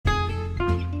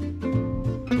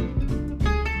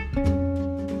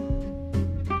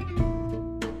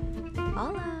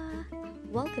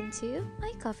to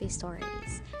My Coffee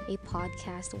Stories, a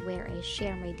podcast where I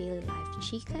share my daily life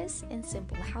chicas and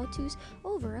simple how to's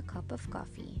over a cup of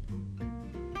coffee.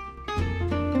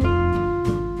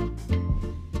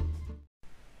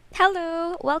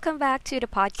 Hello, welcome back to the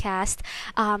podcast.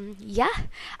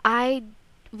 I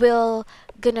will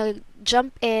gonna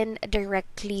jump in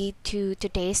directly to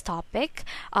today's topic.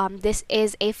 This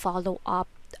is a follow up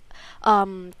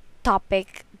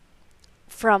topic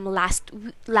from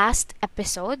last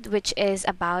episode, which is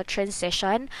about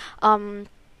transition.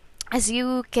 As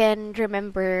you can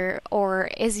remember,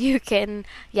 or as you can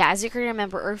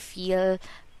remember or feel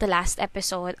the last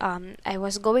episode, I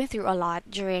was going through a lot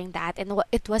during that, and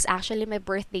it was actually my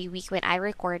birthday week when I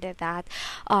recorded that.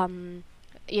 I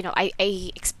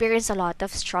experienced a lot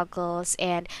of struggles,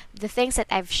 and the things that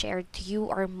I've shared to you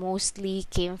are mostly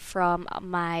came from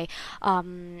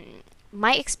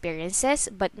my experiences,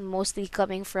 but mostly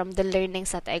coming from the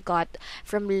learnings that I got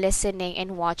from listening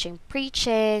and watching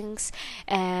preachings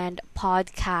and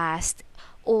podcast,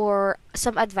 or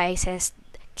some advices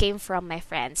came from my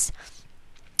friends.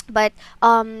 But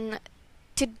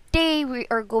today we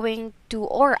are going to,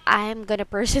 or I'm gonna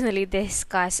personally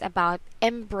discuss about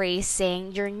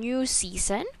embracing your new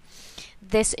season,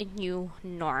 this new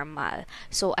normal.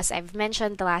 So as I've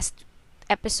mentioned the last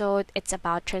episode, it's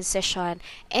about transition.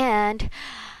 And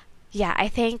yeah, I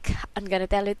think I'm gonna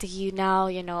tell it to you now.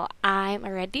 I'm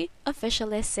already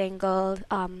officially single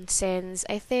since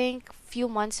I think few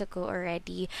months ago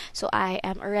already. So I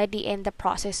am already in the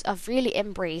process of really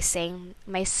embracing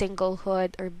my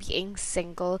singlehood or being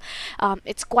single.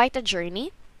 It's quite a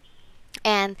journey,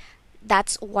 and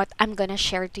that's what I'm gonna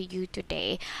share to you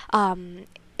today.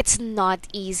 It's not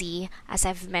easy, as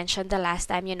I've mentioned the last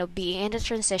time. Being in a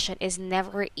transition is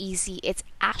never easy. It's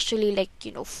actually like,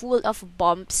 full of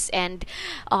bumps and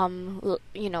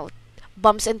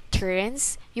bumps and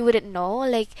turns. You wouldn't know,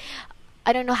 like,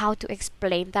 I don't know how to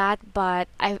explain that, but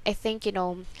I think,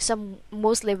 some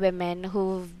mostly women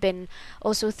who've been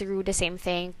also through the same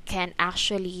thing can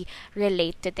actually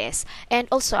relate to this. And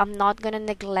also, I'm not gonna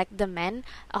neglect the men.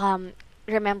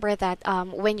 Remember that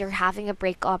when you're having a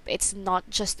breakup, it's not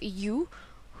just you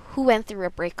who went through a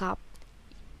breakup.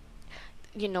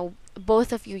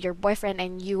 Both of you, your boyfriend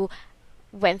and you,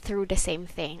 went through the same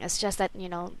thing. It's just that,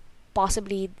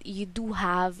 possibly you do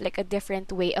have like a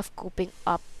different way of coping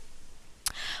up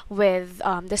with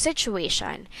the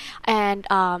situation. And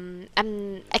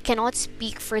I cannot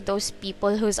speak for those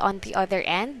people who's on the other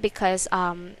end, because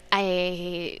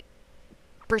I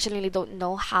personally don't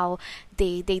know how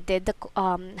they did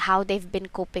how they've been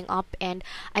coping up, and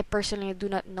I personally do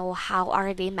not know how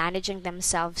are they managing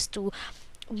themselves to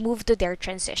move to their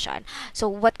transition. So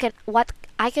what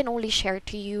I can only share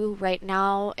to you right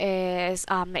now is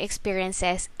my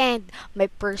experiences and my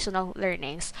personal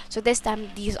learnings. So this time,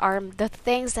 these are the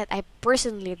things that I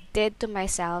personally did to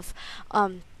myself.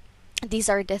 These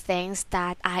are the things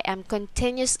that I am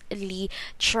continuously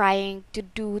trying to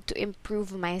do to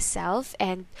improve myself,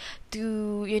 and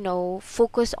to,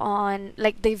 focus on,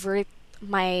 like, divert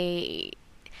my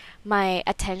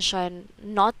attention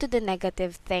not to the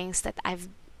negative things that I've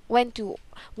went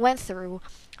through,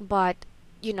 but,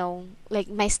 like,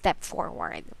 my step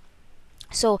forward.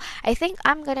 So I think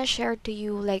I'm gonna share to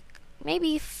you like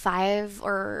maybe 5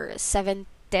 or 7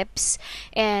 tips,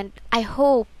 and I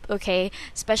hope, okay,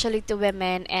 especially to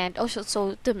women and also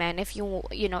so to men, if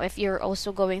if you're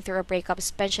also going through a breakup,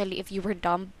 especially if you were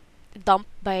dumped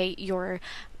by your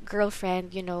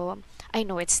girlfriend. I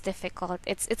know it's difficult.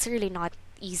 It's really not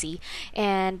easy.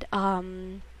 And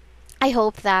I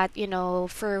hope that,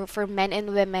 for men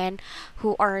and women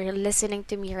who are listening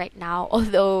to me right now,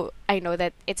 although I know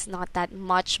that it's not that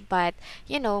much, but,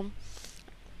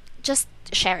 just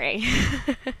sharing.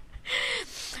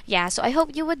 Yeah, so I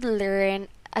hope you would learn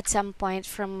at some point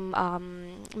from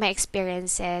my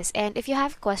experiences. And if you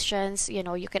have questions,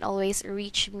 you can always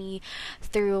reach me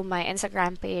through my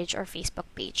Instagram page or Facebook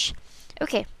page.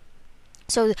 Okay,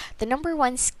 so the number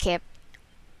one tip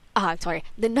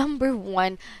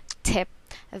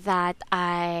that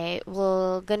I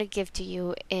will gonna give to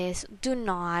you is, do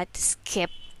not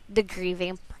skip the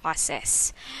grieving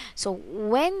process. So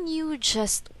when you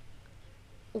just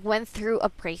went through a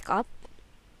breakup,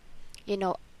 you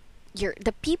know your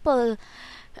the people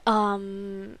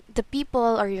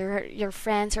or your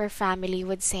friends or family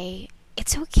would say,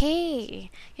 it's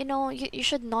okay, you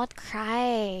should not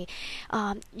cry,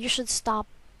 you should stop,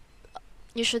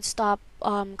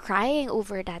 crying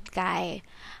over that guy.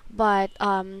 But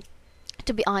to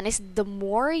to be honest, the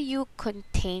more you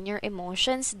contain your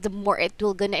emotions, the more it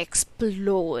will gonna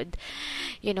explode.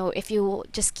 If you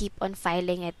just keep on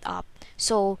filing it up.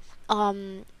 So,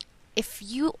 if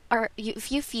you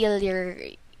feel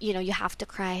you have to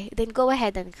cry, then go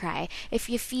ahead and cry. If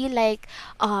you feel like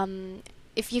um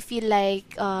if you feel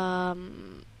like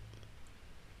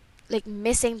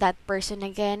missing that person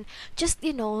again, just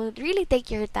really take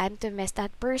your time to miss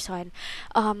that person.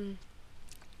 um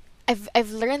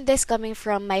I've learned this coming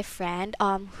from my friend,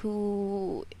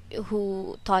 who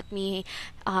taught me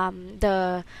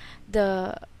the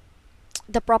the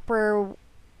the proper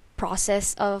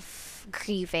process of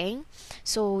grieving.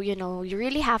 So, you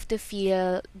really have to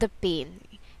feel the pain.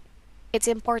 It's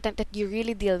important that you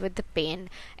really deal with the pain.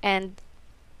 And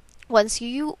once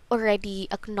you already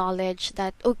acknowledge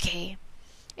that, okay,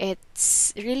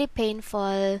 it's really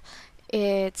painful,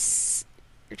 it's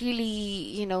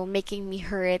really, making me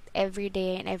hurt every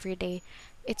day and every day,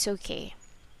 it's okay.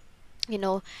 You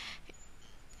know,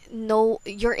 no,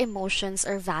 your emotions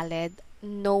are valid.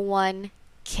 No one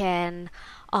can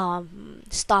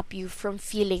stop you from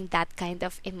feeling that kind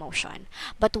of emotion.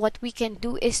 But what we can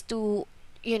do is to,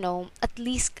 at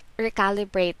least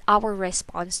recalibrate our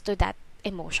response to that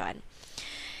emotion.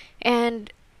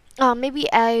 And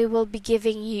maybe I will be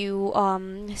giving you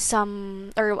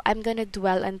some, or I'm gonna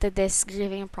dwell into this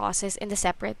grieving process in the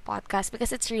separate podcast,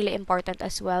 because it's really important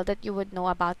as well that you would know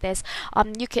about this.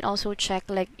 You can also check,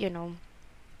 like,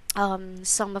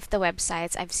 some of the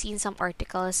websites. I've seen some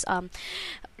articles,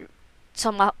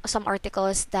 some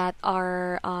articles that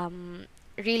are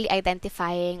really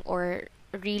identifying, or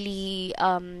really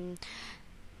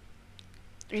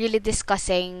really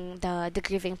discussing the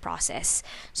grieving process.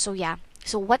 So yeah.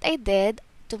 So what I did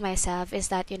to myself is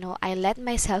that, I let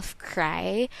myself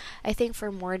cry, I think,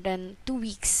 for more than 2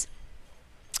 weeks.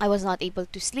 I was not able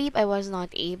to sleep. I was not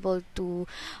able to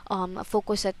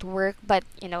focus at work. But,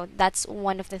 that's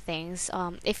one of the things.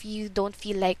 If you don't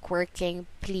feel like working,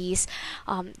 please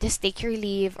just take your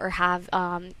leave, or have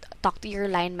talk to your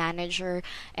line manager,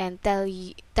 and tell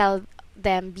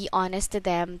them, be honest to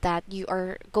them that you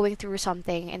are going through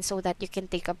something, and so that you can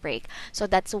take a break. So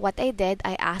that's what I did.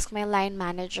 I asked my line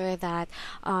manager that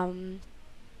I'm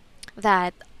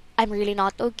really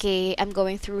not okay. I'm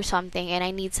going through something, and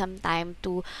I need some time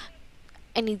to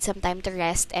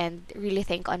rest and really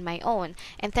think on my own.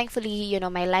 And thankfully,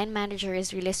 my line manager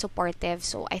is really supportive.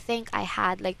 So I think I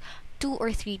had like 2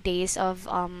 or 3 days of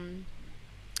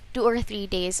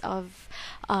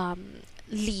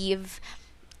leave,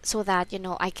 so that,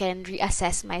 I can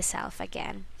reassess myself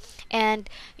again. And,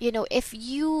 if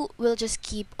you will just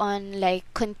keep on like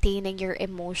containing your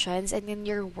emotions, and then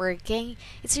you're working,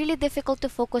 it's really difficult to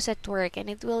focus at work, and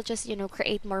it will just,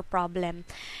 create more problem.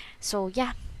 So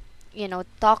yeah,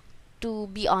 talk, to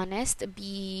be honest,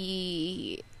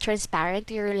 be transparent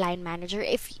to your line manager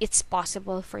if it's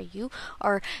possible for you,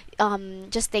 or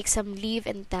just take some leave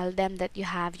and tell them that you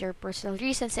have your personal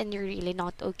reasons and you're really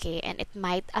not okay, and it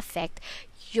might affect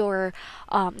your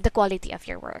the quality of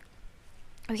your work.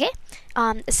 Okay.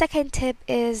 The second tip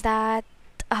is that,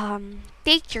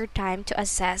 take your time to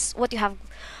assess what have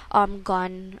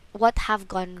gone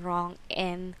wrong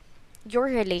in your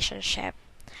relationship.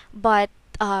 But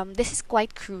this is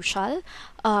quite crucial.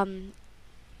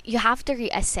 You have to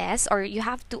reassess, or you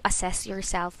have to assess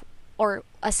yourself, or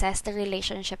assess the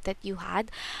relationship that you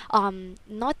had,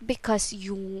 not because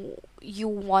you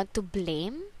want to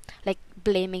blame, like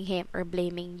blaming him or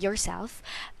blaming yourself,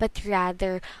 but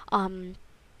rather,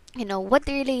 what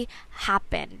really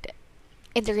happened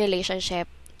in the relationship,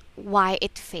 why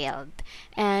it failed.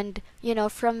 And,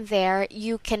 from there,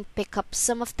 you can pick up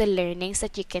some of the learnings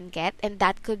that you can get, and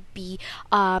that could be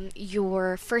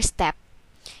your first step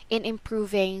in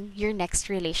improving your next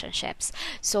relationships.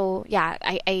 So yeah,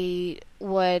 I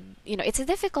would, it's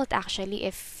difficult actually,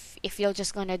 if you're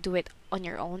just gonna do it on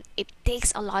your own. It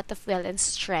takes a lot of will and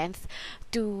strength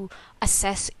to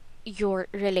assess your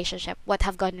relationship, what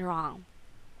have gone wrong.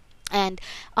 And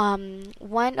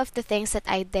one of the things that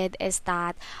I did is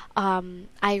that,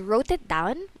 I wrote it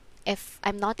down. If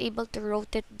I'm not able to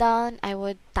wrote it down, I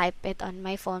would type it on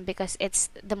my phone, because it's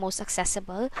the most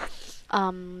accessible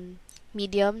um,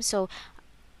 medium. So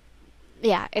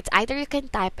yeah, it's either you can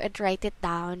type it, write it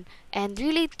down, and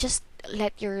really just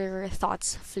let your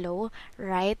thoughts flow,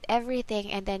 write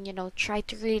everything, and then, try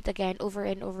to read it again, over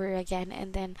and over again.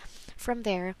 And then from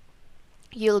there,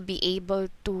 you'll be able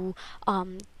to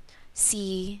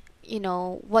see,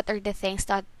 what are the things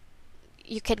that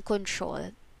you can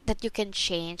control, that you can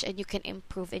change, and you can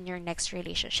improve in your next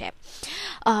relationship.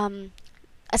 um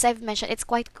as I've mentioned, it's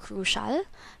quite crucial,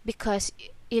 because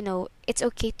it's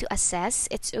okay to assess,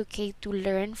 it's okay to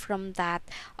learn from that,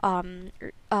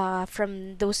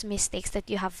 from those mistakes that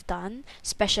you have done,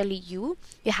 especially you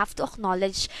have to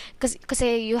acknowledge, because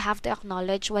you have to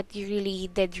acknowledge what you really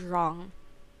did wrong,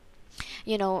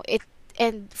 it.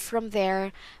 And from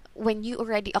there, when you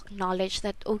already acknowledge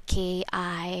that, okay,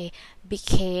 I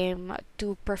became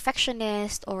too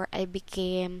perfectionist, or I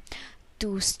became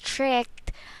too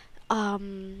strict,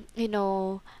 you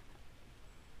know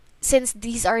since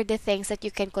these are the things that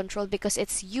you can control, because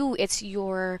it's you, it's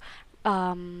your,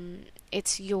 how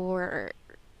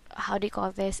do you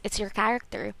call this, it's your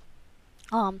character.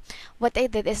 What I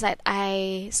did is that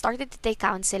I started to take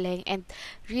counseling and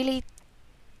really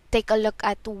take a look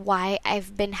at why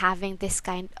I've been having this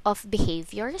kind of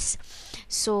behaviors.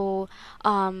 So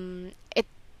it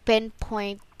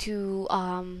pinpoint to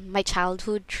my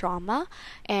childhood trauma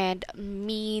and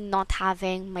me not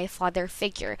having my father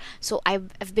figure. So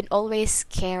I've been always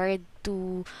scared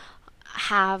to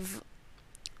have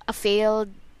a failed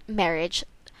marriage,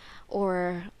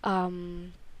 or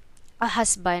a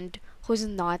husband who's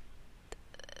not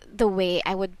the way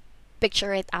I would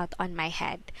picture it out on my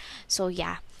head. So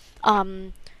yeah.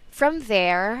 Um from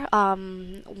there,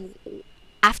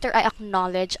 after I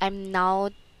acknowledge,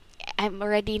 I'm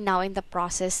already now in the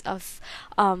process of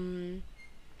um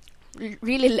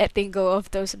really letting go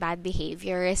of those bad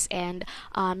behaviors, and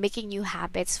making new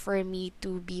habits for me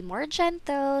to be more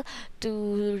gentle,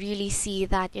 to really see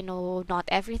that, not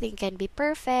everything can be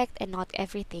perfect and not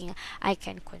everything I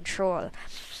can control.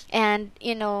 And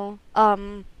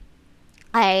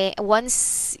I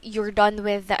once you're done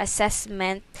with the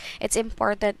assessment, it's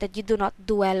important that you do not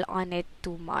dwell on it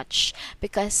too much,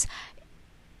 because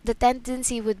the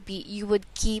tendency would be you would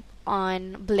keep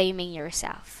on blaming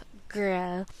yourself.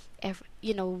 Girl,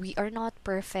 we are not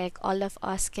perfect. All of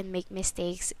us can make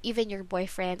mistakes. Even your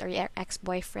boyfriend or your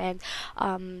ex-boyfriend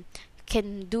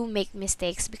can do make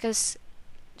mistakes, because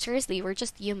seriously, we're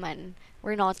just human.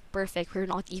 We're not perfect. We're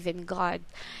not even God.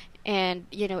 And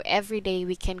every day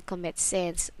we can commit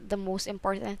sins. The most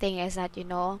important thing is that,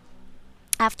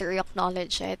 after you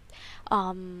acknowledge it,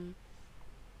 um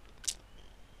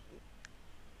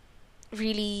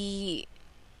really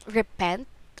repent,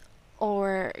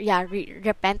 or yeah,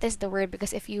 repent is the word,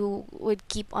 because if you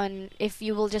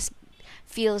will just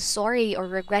feel sorry or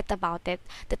regret about it,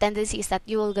 the tendency is that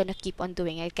you will gonna keep on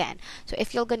doing it again. So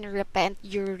if you're gonna repent,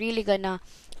 you're really gonna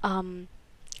um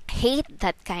hate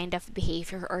that kind of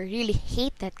behavior, or really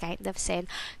hate that kind of sin,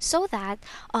 so that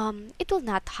it will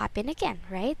not happen again,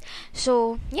 right?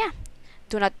 So yeah,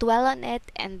 do not dwell on it,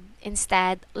 and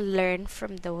instead learn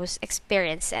from those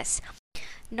experiences.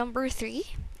 Number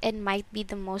three, and might be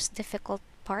the most difficult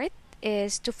part,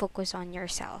 is to focus on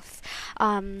yourself.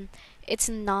 It's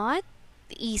not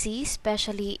easy,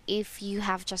 especially if you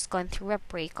have just gone through a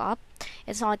breakup.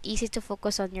 It's not easy to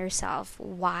focus on yourself.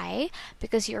 Why?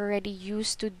 Because you're already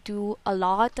used to do a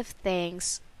lot of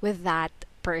things with that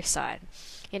person.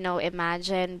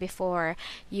 Imagine before,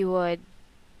 you would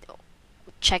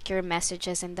check your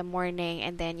messages in the morning,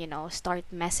 and then start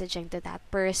messaging to that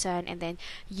person, and then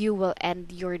you will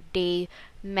end your day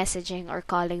messaging or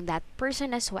calling that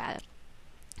person as well.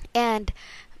 And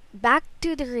back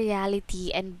to the reality,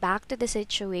 and back to the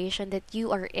situation that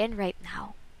you are in right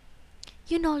now,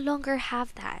 you no longer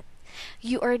have that.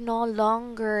 You are no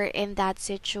longer in that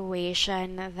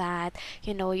situation that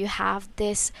you have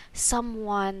this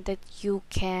someone that you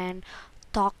can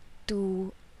talk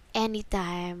to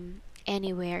anytime,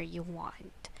 anywhere you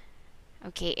want.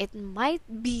 Okay, it might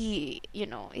be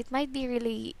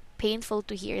really painful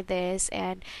to hear this,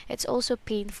 and it's also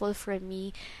painful for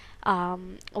me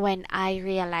when I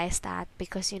realized that,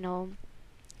 because you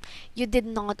did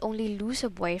not only lose a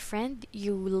boyfriend,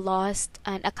 you lost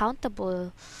an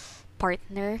accountable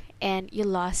partner, and you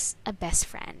lost a best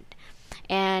friend.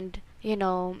 And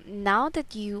now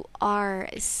that you are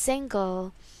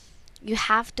single, you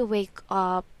have to wake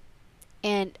up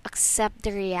and accept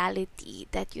the reality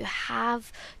that you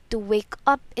have to wake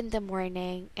up in the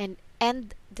morning and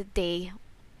end the day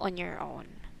on your own.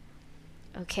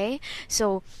 Okay?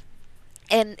 So,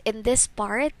 in this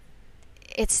part,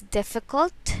 it's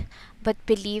difficult, but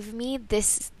believe me,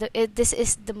 this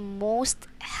is the most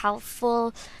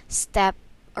helpful step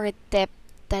or tip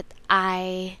that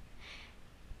I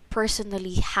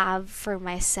personally have for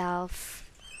myself.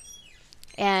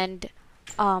 And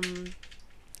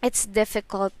it's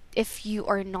difficult if you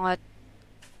are not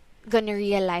gonna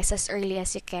realize as early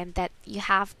as you can that you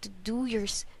have to do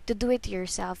it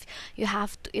yourself. You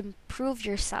have to improve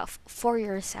yourself for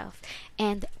yourself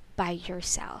and by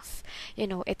yourself.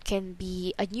 It can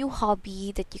be a new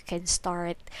hobby that you can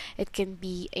start. It can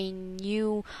be a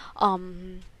new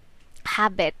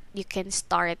habit you can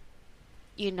start.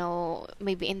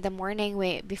 Maybe in the morning,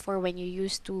 before, when you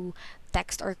used to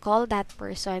text or call that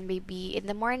person, maybe in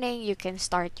the morning you can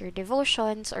start your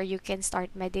devotions, or you can start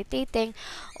meditating,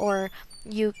 or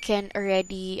you can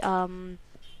already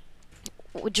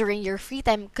during your free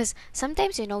time, because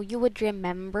sometimes you would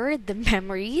remember the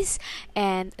memories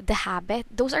and the habit.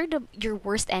 Those are your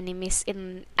worst enemies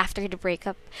in after the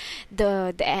breakup.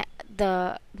 The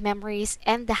memories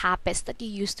and the habits that you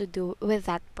used to do with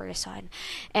that person.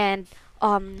 And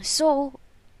so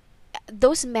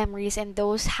those memories and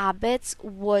those habits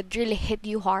would really hit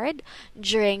you hard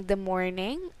during the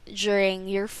morning,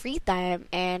 during your free time,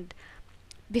 and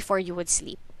before you would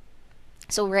sleep.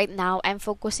 So right now, I'm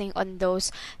focusing on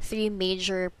those three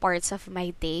major parts of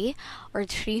my day, or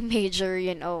three major,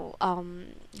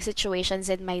 situations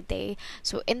in my day.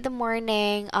 So in the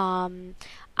morning,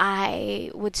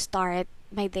 I would start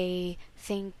my day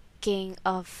thinking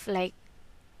of, like,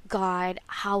 God,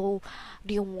 how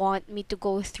do you want me to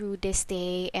go through this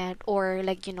day? And or,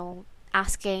 like,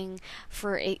 asking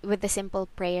for with a simple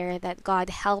prayer that God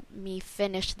help me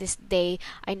finish this day.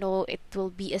 I know it will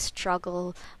be a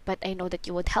struggle, but I know that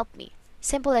you would help me.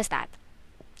 Simple as that.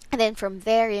 And then from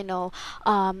there,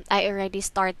 I already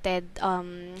started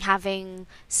having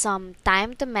some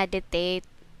time to meditate,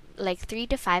 like 3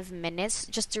 to 5 minutes,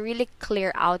 just to really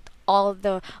clear out all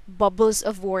the bubbles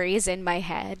of worries in my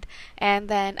head. And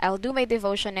then I'll do my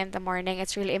devotion in the morning.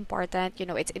 It's really important.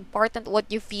 It's important what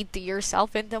you feed to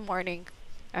yourself in the morning.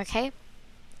 Okay?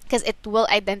 Because it will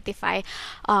identify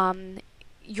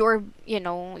your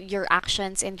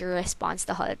actions and your response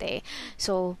the whole day.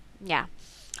 So yeah,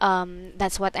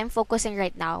 that's what I'm focusing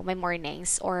right now, my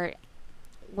mornings, or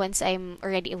once I'm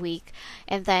already awake.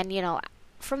 And then,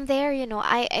 from there,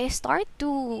 I start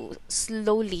to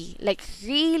slowly, like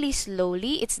really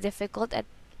slowly. It's difficult at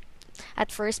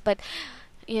first, but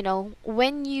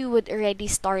when you would already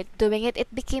start doing it, it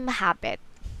became a habit.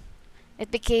 It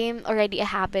became already a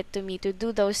habit to me to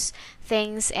do those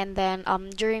things. And then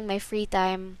during my free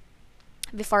time,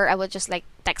 before, I would just like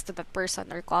text to that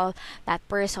person or call that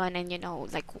person, and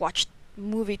like watch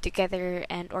movie together,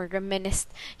 and or reminisce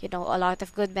a lot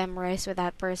of good memories with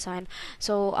that person.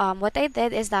 So what I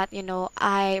did is that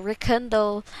I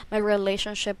rekindle my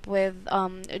relationship with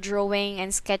drawing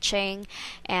and sketching.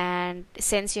 And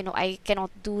since I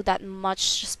cannot do that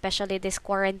much, especially this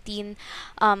quarantine,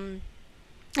 and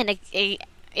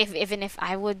if even if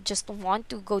I would just want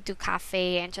to go to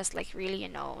cafe and just like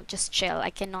really just chill, I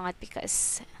cannot,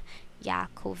 because yeah,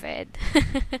 COVID.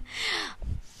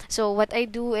 So what I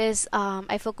do is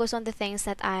I focus on the things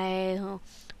that I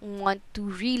want to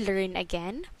relearn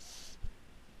again,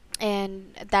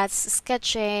 and that's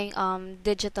sketching,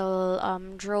 digital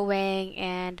drawing,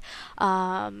 and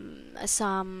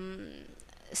some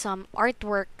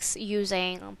artworks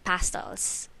using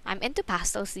pastels. I'm into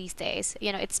pastels these days.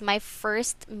 It's my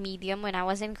first medium when I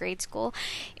was in grade school,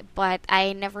 but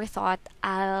I never thought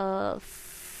I'll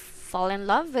fall in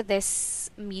love with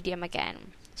this medium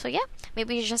again. So yeah,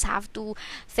 maybe you just have to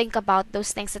think about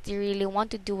those things that you really want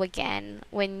to do again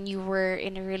when you were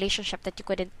in a relationship that you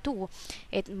couldn't do.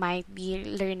 It might be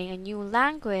learning a new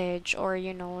language, or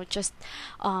just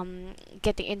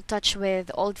getting in touch with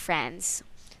old friends.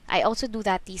 I also do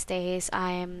that these days.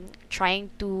 I'm trying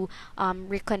to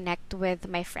reconnect with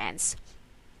my friends.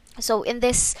 So in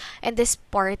this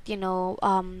part,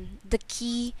 the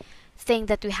key thing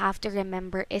that we have to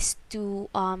remember is to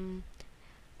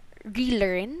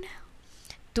relearn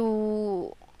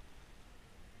to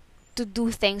do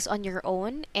things on your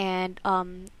own, and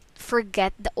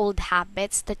forget the old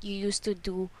habits that you used to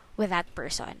do with that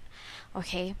person.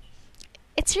 Okay?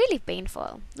 It's really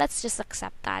painful. Let's just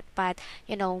accept that. But,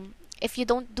 if you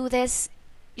don't do this,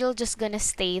 you're just gonna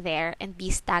stay there and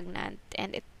be stagnant.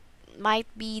 And it might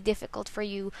be difficult for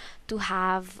you to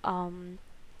have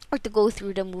or to go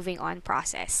through the moving on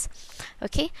process.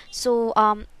 Okay? So,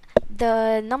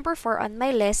 the number 4 on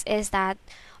my list is that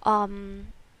um,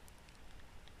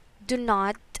 do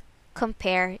not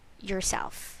compare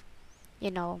yourself.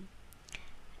 You know,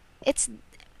 it's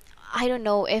I don't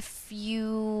know if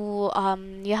you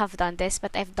have done this,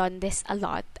 but I've done this a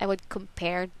lot. I would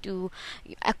compare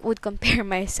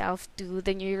myself to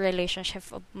the new relationship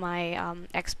of my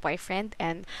ex-boyfriend,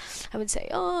 and I would say,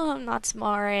 "Oh, I'm not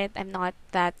smart. I'm not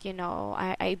that,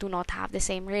 I do not have the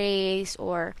same race,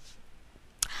 or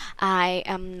I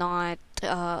am not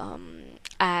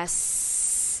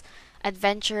as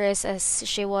adventurous as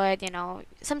she would."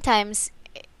 Sometimes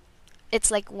it's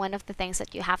like one of the things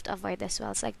that you have to avoid as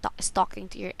well. It's like stalking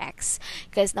to your ex,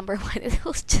 because number one, it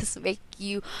will just make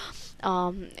you,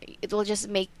 it will just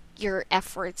make your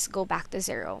efforts go back to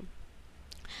zero.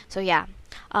 So yeah,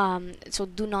 so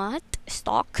do not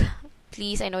stalk.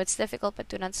 Please, I know it's difficult, but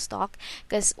do not stalk,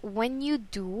 because when you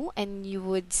do, and you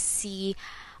would see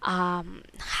how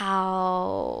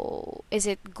is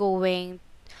it going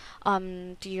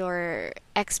to your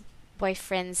ex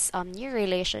boyfriend's new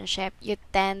relationship, you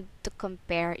tend to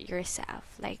compare yourself.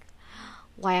 Like,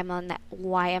 why am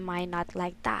I not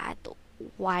like that?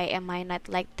 Why am I not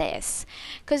like this?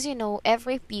 Because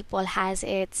every people has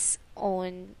its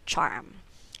own charm,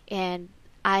 and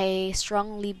I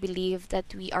strongly believe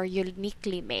that we are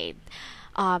uniquely made.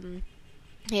 Um,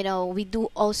 we do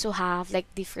also have like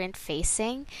different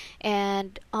facing,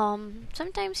 and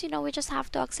sometimes we just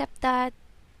have to accept that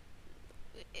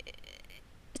it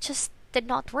just did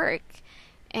not work,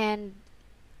 and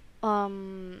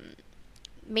um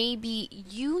maybe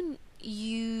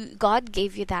God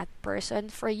gave you that person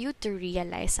for you to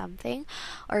realize something,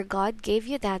 or God gave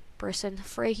you that person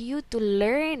for you to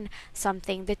learn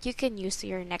something that you can use to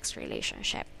your next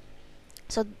relationship.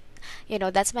 So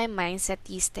that's my mindset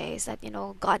these days, that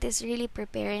God is really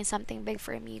preparing something big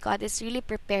for me. God is really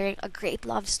preparing a great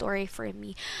love story for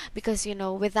me, because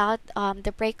without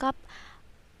the breakup,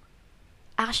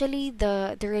 actually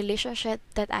the relationship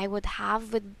that I would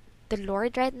have with the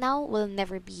Lord right now will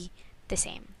never be the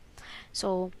same.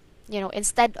 So,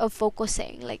 instead of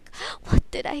focusing like, what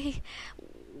did I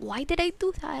why did I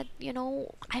do that?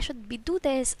 I should be do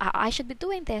this. I should be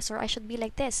doing this, or I should be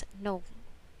like this. No.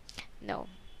 No.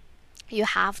 You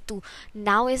have to,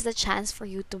 now is the chance for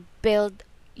you to build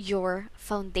your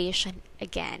foundation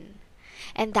again.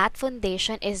 And that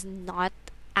foundation is not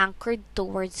anchored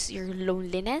towards your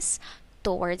loneliness,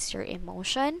 towards your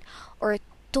emotion, or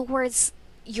towards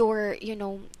your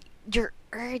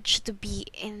urge to be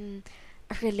in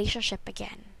a relationship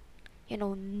again.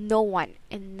 No one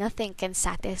and nothing can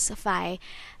satisfy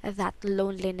that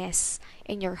loneliness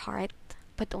in your heart,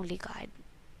 but only God.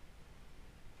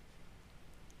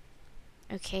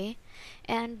 Okay?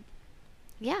 And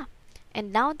yeah.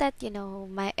 And now that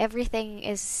my everything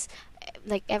is,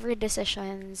 like, every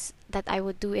decisions that I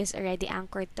would do is already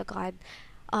anchored to God,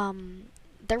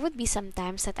 there would be some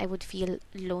times that I would feel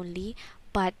lonely,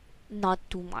 but not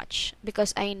too much,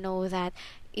 because I know that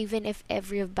even if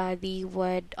everybody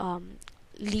would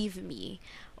leave me,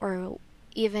 or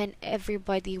even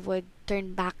everybody would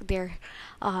turn back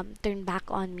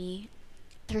on me,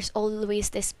 there's always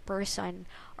this person,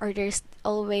 or there's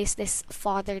always this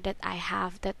father that I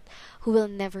have, that who will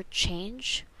never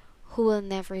change, who will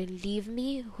never leave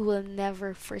me, who will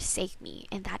never forsake me,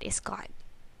 and that is God.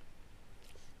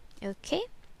 Okay?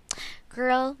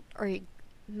 Girl or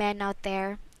man out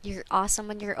there, you're awesome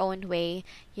in your own way.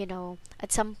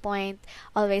 At some point,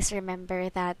 always remember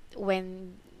that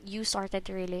when you started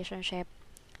the relationship,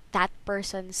 that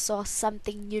person saw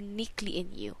something uniquely in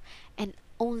you, and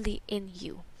only in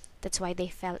you. That's why they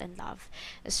fell in love.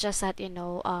 It's just that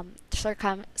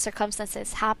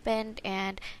circumstances happened,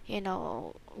 and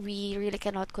we really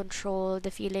cannot control the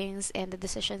feelings and the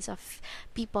decisions of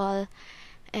people.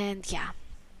 And yeah,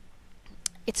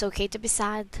 it's okay to be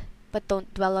sad, but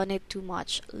don't dwell on it too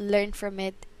much. Learn from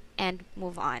it and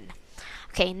move on.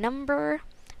 Okay, number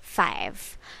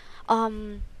 5.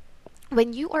 Um,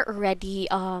 when you are already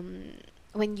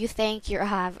when you think you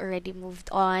have already moved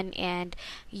on, and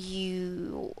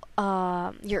you're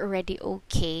already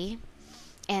okay,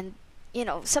 and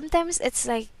sometimes it's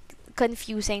like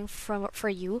confusing for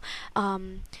you,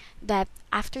 that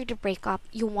after the breakup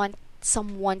you want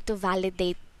someone to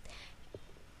validate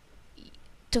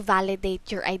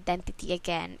your identity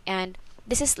again. And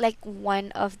this is like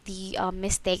one of the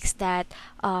mistakes that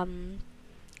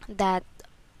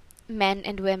men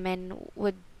and women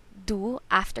would do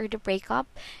after the breakup,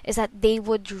 is that they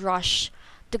would rush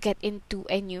to get into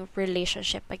a new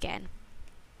relationship again,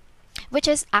 which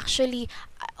is actually,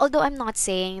 although I'm not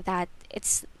saying that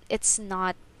it's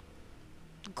not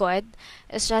good,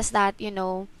 it's just that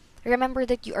remember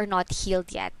that you are not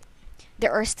healed yet.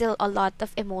 There are still a lot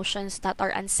of emotions that are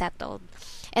unsettled.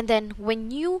 And then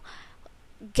when you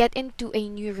get into a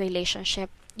new relationship,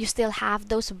 you still have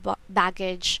those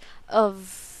baggage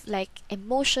of like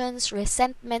emotions,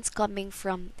 resentments coming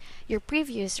from your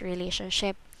previous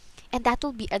relationship, and that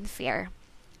will be unfair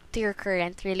to your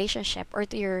current relationship, or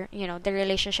to your the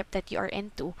relationship that you are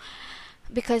into,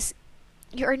 because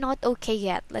you are not okay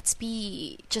yet. Let's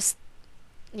be just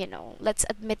let's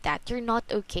admit that you're not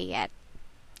okay yet.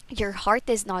 Your heart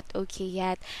is not okay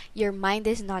yet. Your mind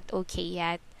is not okay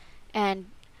yet. And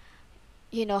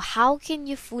how can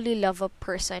you fully love a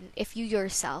person if you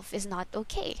yourself is not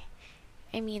okay?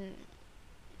 I mean,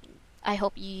 I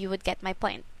hope you would get my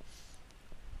point.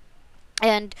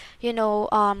 And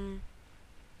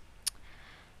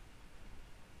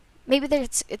maybe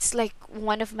there's it's like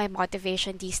one of my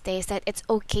motivation these days that it's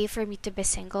okay for me to be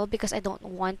single because I don't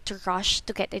want to rush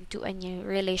to get into a new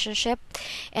relationship.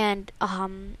 And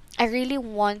I really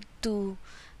want to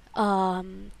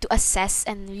assess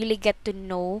and really get to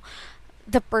know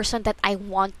the person that I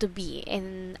want to be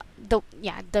in the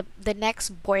next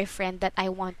boyfriend that I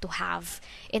want to have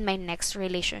in my next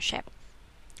relationship.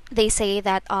 They say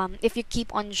that if you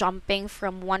keep on jumping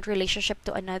from one relationship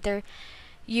to another,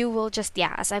 you will just,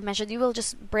 yeah, as I mentioned, you will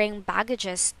just bring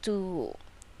baggages to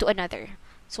another.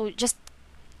 So just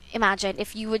imagine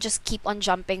if you would just keep on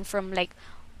jumping from like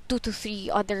two to three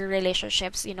other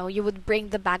relationships. You would bring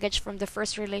the baggage from the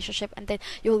first relationship, and then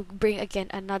you'll bring again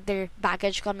another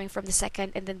baggage coming from the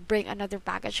second, and then bring another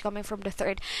baggage coming from the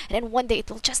third, and then one day it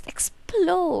will just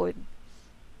explode.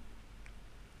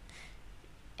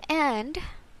 And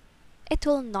it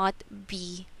will not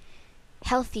be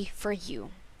healthy for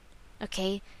you.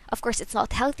 Okay, of course it's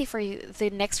not healthy for you, the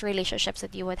next relationships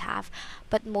that you would have,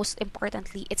 but most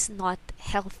importantly, it's not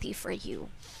healthy for you.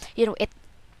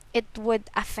 It would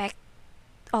affect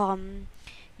um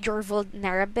your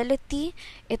vulnerability.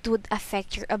 It would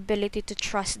affect your ability to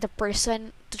trust a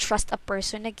person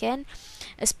again,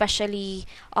 especially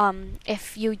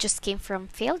if you just came from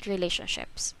failed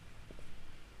relationships.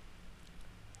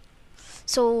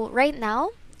 So right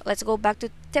now, let's go back to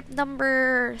tip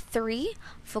number 3.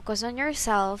 Focus on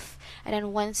yourself, and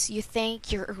then once you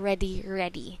think you're already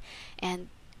ready, and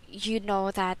you know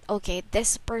that okay,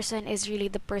 this person is really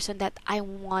the person that I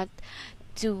want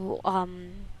to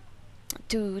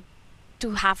to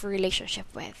to have a relationship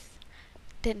with,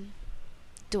 then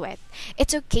do it.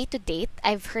 It's okay to date.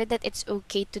 I've heard that it's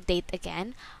okay to date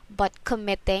again, but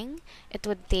committing, it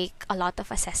would take a lot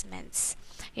of assessments.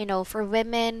 For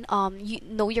women, you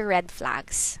know your red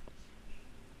flags.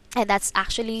 And that's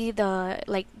actually the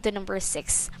number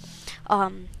 6.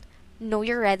 Um know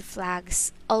your red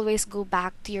flags. Always go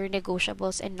back to your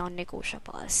negotiables and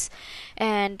non-negotiables.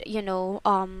 And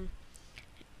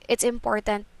it's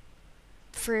important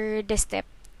for this step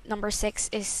number 6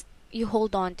 is you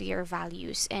hold on to your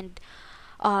values. And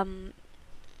um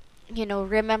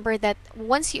remember that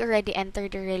once you already enter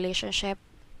the relationship,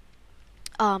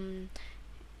 um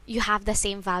you have the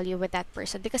same value with that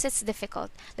person, because it's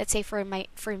difficult. Let's say for me,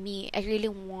 I really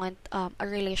want a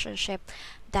relationship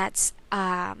that's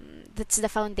the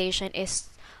foundation is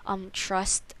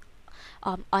trust,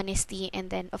 honesty,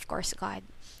 and then of course God.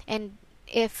 And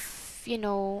if you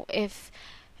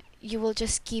will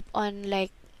just keep on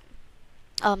like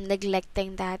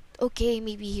neglecting that, okay,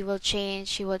 maybe he will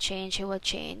change, he will change.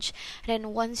 And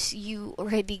then once you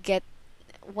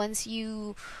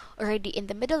already in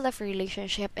the middle of a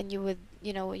relationship, and you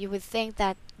would think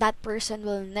that that person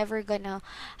will never gonna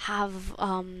have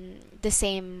the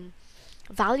same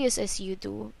values as you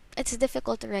do. It's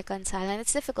difficult to reconcile, and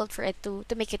it's difficult for it to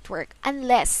make it work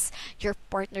unless your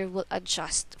partner will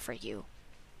adjust for you.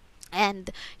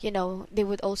 And they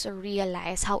would also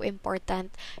realize how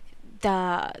important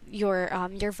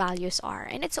your values are.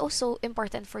 And it's also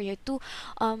important for you to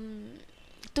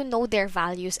know their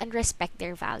values and respect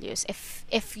their values. If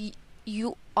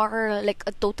you are like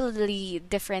a totally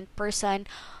different person,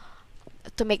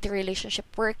 to make the relationship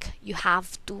work, you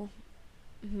have to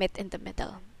meet in the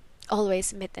middle.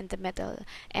 Always meet in the middle,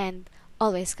 and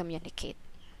always communicate.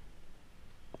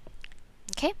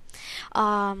 Okay.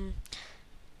 um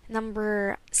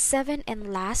Number 7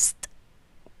 and last,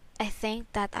 I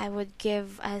think that I would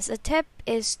give as a tip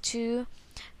is to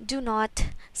do not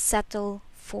settle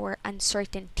for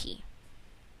uncertainty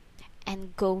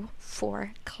and go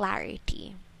for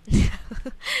clarity.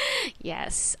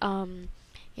 Yes.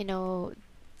 You know,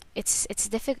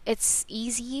 it's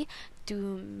easy to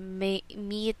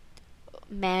meet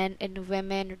men and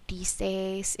women these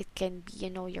days. It can be,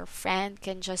 your friend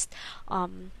can just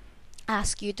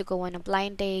ask you to go on a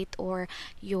blind date, or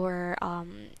you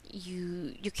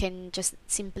can just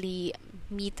simply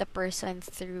meet a person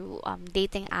through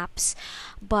dating apps.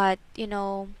 But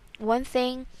one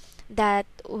thing that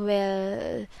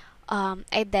will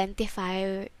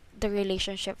identify the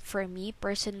relationship for me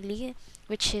personally,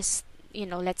 which is,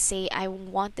 let's say I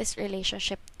want this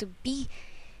relationship to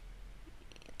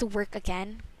work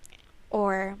again,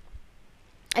 or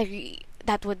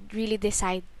that would really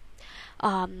decide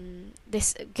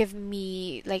this give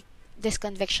me like this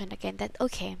conviction again that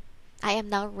okay, I am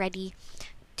now ready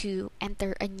to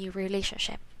enter a new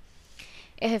relationship,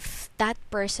 if that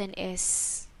person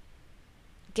is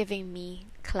giving me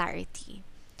clarity.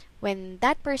 When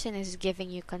that person is giving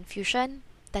you confusion,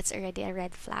 that's already a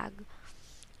red flag.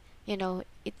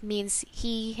 It means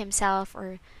he himself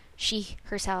or she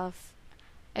herself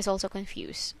is also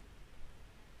confused.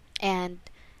 And,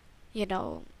 you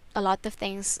know, a lot of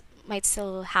things might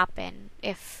still happen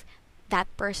if that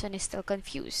person is still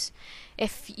confused.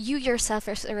 If you yourself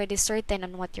is already certain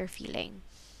on what you're feeling,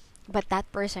 but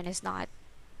that person is not,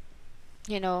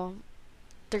 you know,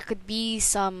 there could be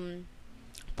some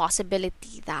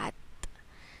possibility that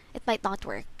it might not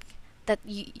work. That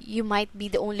you might be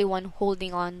the only one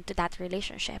holding on to that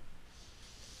relationship.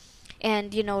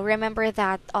 And remember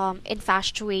that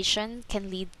infatuation can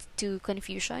lead to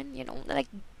confusion. Like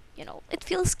it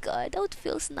feels good. Oh, it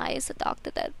feels nice to talk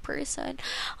to that person.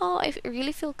 Oh, I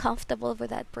really feel comfortable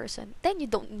with that person. Then you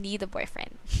don't need a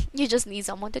boyfriend. You just need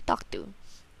someone to talk to.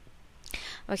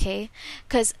 Okay?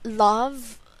 Because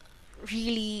love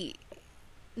really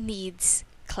needs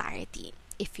clarity.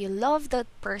 If you love that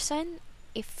person,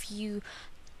 if you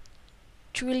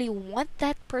truly want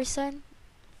that person,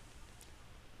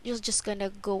 you're just gonna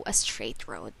go a straight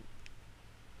road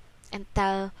and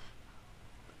tell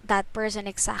that person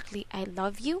exactly, I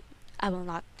love you, I will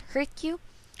not hurt you,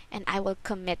 and I will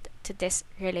commit to this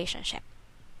relationship.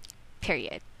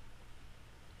 Period.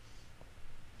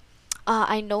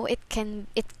 I know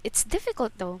it's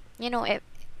difficult though.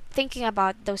 Thinking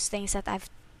about those things that I've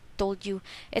told you,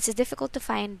 it's difficult to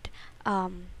find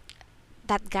um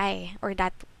that guy or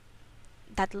that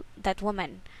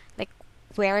woman. Like,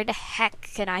 where the heck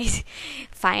can I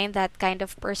find that kind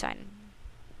of person?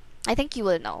 I think you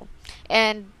will know,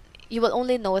 and you will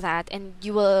only know that, and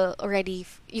you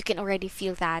can already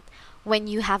feel that when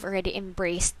you have already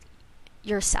embraced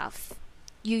yourself,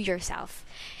 you yourself.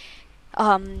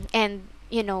 And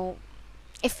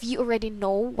if you already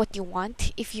know what you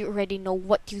want, if you already know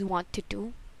what you want to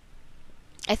do,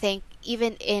 I think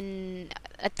even in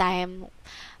a time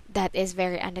that is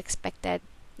very unexpected,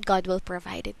 God will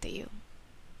provide it to you.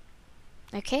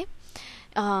 Okay?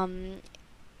 Um,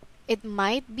 it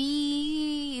might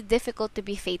be difficult to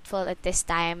be faithful at this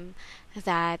time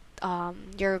that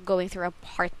you're going through a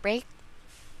heartbreak.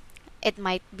 It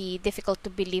might be difficult to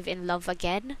believe in love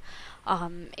again.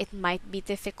 It might be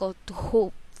difficult to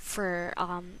hope for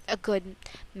a good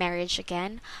marriage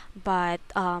again. But,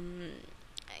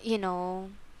 you know,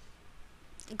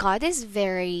 God is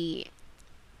very,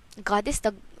 God is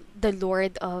the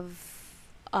Lord of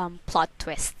plot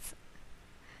twists.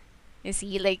 You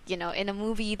see, like, in a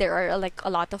movie, there are like a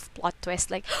lot of plot twists,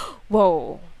 like,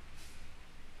 whoa,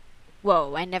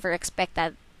 whoa, I never expect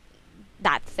that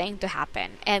thing to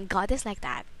happen. And God is like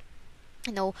that.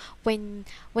 You know, when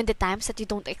the times that you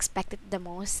don't expect it the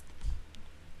most,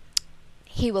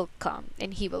 He will come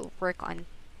and He will work on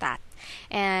that.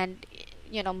 And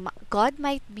God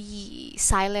might be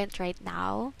silent right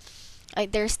now.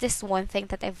 There's this one thing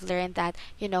that I've learned that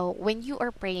when you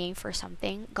are praying for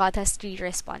something, God has three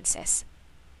responses.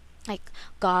 Like,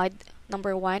 God,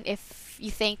 number one, if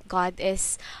you think God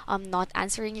is not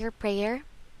answering your prayer,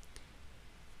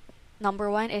 number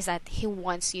one is that He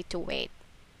wants you to wait.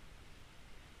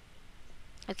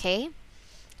 Okay,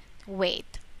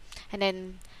 wait. And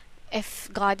then if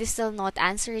God is still not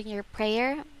answering your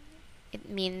prayer, it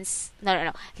means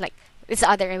no. Like, it's the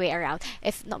other way around.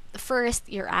 If no, first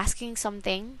you're asking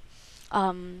something,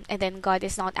 and then God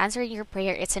is not answering your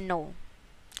prayer, it's a no.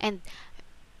 And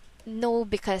no,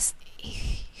 because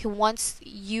He wants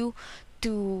you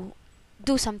to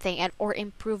do something or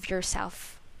improve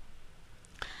yourself.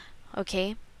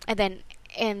 Okay,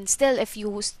 and still, if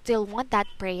you still want that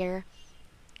prayer,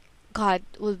 God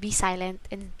will be silent,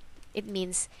 and it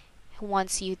means He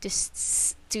wants you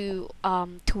to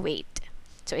wait.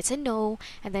 So it's a no,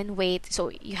 and then wait. So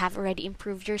you have already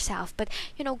improved yourself, but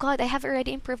God, I have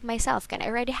already improved myself. Can I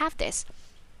already have this?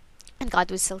 And God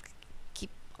will still keep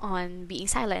on being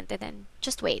silent, and then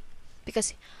just wait,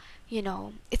 because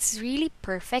it's really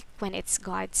perfect when it's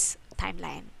God's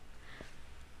timeline.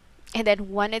 And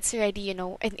then when it's ready,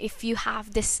 and if you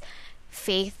have this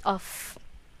faith of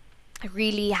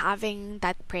really having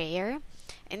that prayer,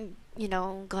 and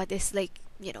God is like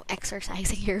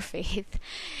exercising your faith,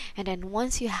 and then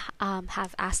once you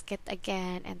have asked it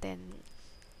again, and then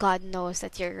God knows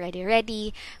that you're already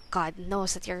ready, God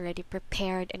knows that you're already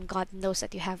prepared, and God knows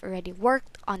that you have already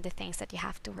worked on the things that you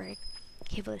have to work,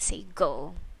 He will say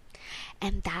go.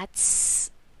 And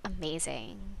that's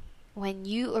amazing when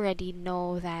you already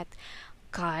know that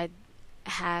God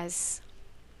has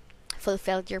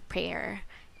fulfilled your prayer,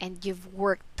 and you've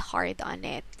worked hard on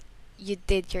it. You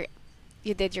did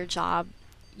your job.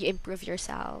 you improve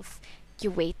yourself,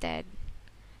 you waited,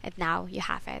 and now you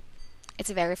have it. It's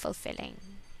very fulfilling.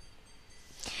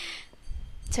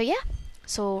 So yeah.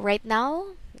 So right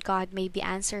now, God may be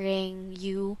answering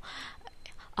you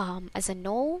as a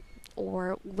no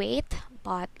or wait,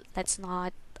 but let's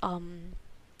not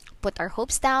put our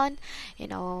hopes down. You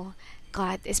know,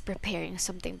 God is preparing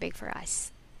something big for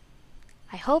us.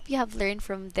 I hope you have learned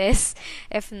from this.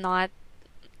 If not,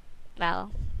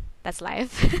 well, that's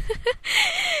life.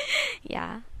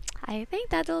 Yeah. I think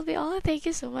that will be all. Thank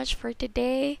you so much for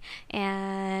today.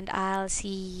 And I'll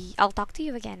talk to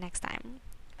you again next time.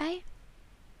 Bye.